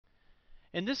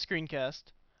In this screencast,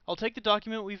 I'll take the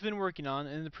document we've been working on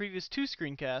in the previous two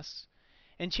screencasts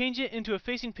and change it into a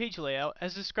facing page layout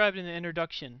as described in the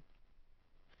introduction.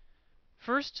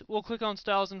 First, we'll click on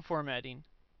Styles and Formatting,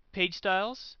 Page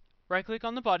Styles, right-click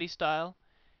on the body style,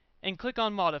 and click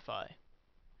on Modify.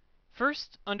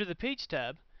 First, under the Page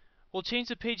tab, we'll change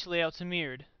the page layout to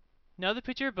mirrored. Now the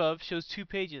picture above shows two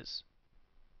pages.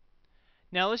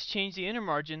 Now let's change the inner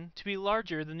margin to be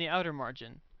larger than the outer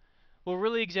margin. We'll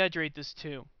really exaggerate this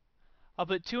too. I'll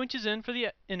put 2 inches in for the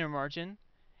inner margin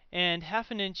and half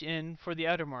an inch in for the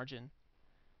outer margin.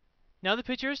 Now the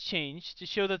picture has changed to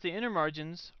show that the inner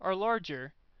margins are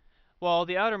larger while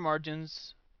the outer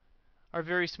margins are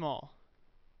very small.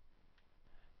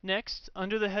 Next,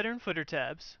 under the header and footer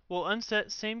tabs, we'll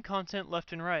unset same content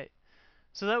left and right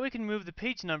so that we can move the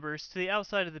page numbers to the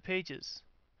outside of the pages.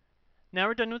 Now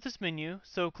we're done with this menu,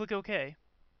 so click OK.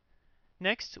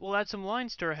 Next, we'll add some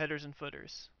lines to our headers and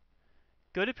footers.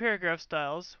 Go to Paragraph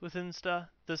Styles within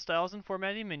the Styles and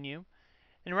Formatting menu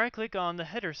and right-click on the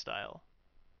header style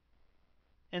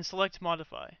and select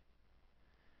Modify.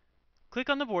 Click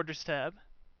on the Borders tab,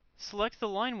 select the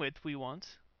line width we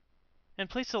want, and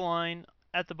place the line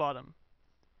at the bottom.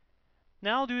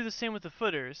 Now I'll do the same with the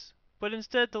footers, but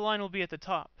instead the line will be at the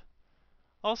top.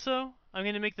 Also, I'm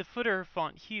going to make the footer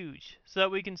font huge so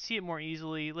that we can see it more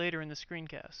easily later in the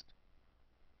screencast.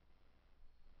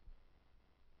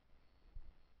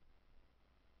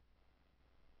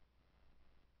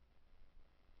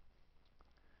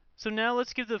 So now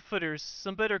let's give the footers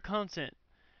some better content,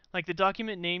 like the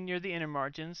document name near the inner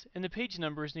margins and the page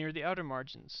numbers near the outer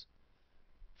margins.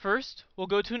 First, we'll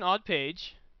go to an odd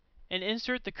page and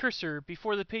insert the cursor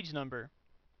before the page number.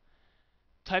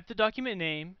 Type the document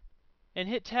name and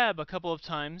hit Tab a couple of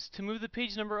times to move the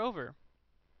page number over.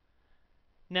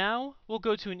 Now we'll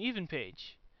go to an even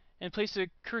page and place the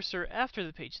cursor after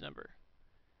the page number.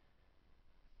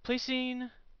 Placing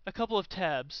a couple of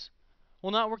tabs will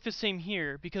not work the same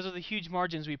here because of the huge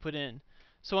margins we put in.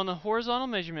 So on the horizontal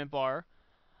measurement bar,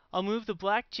 I'll move the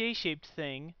black J-shaped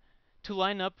thing to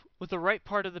line up with the right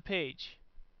part of the page.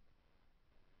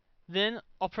 Then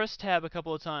I'll press Tab a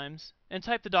couple of times and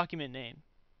type the document name.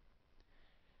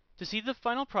 To see the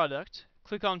final product,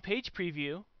 click on Page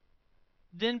Preview,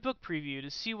 then Book Preview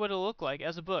to see what it'll look like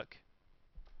as a book.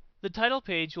 The title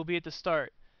page will be at the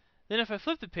start. Then if I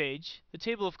flip the page, the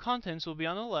table of contents will be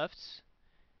on the left,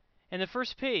 and the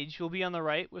first page will be on the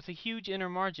right with a huge inner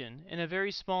margin and a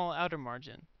very small outer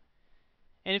margin.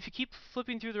 And if you keep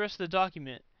flipping through the rest of the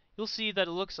document, you'll see that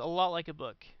it looks a lot like a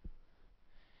book.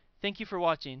 Thank you for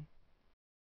watching.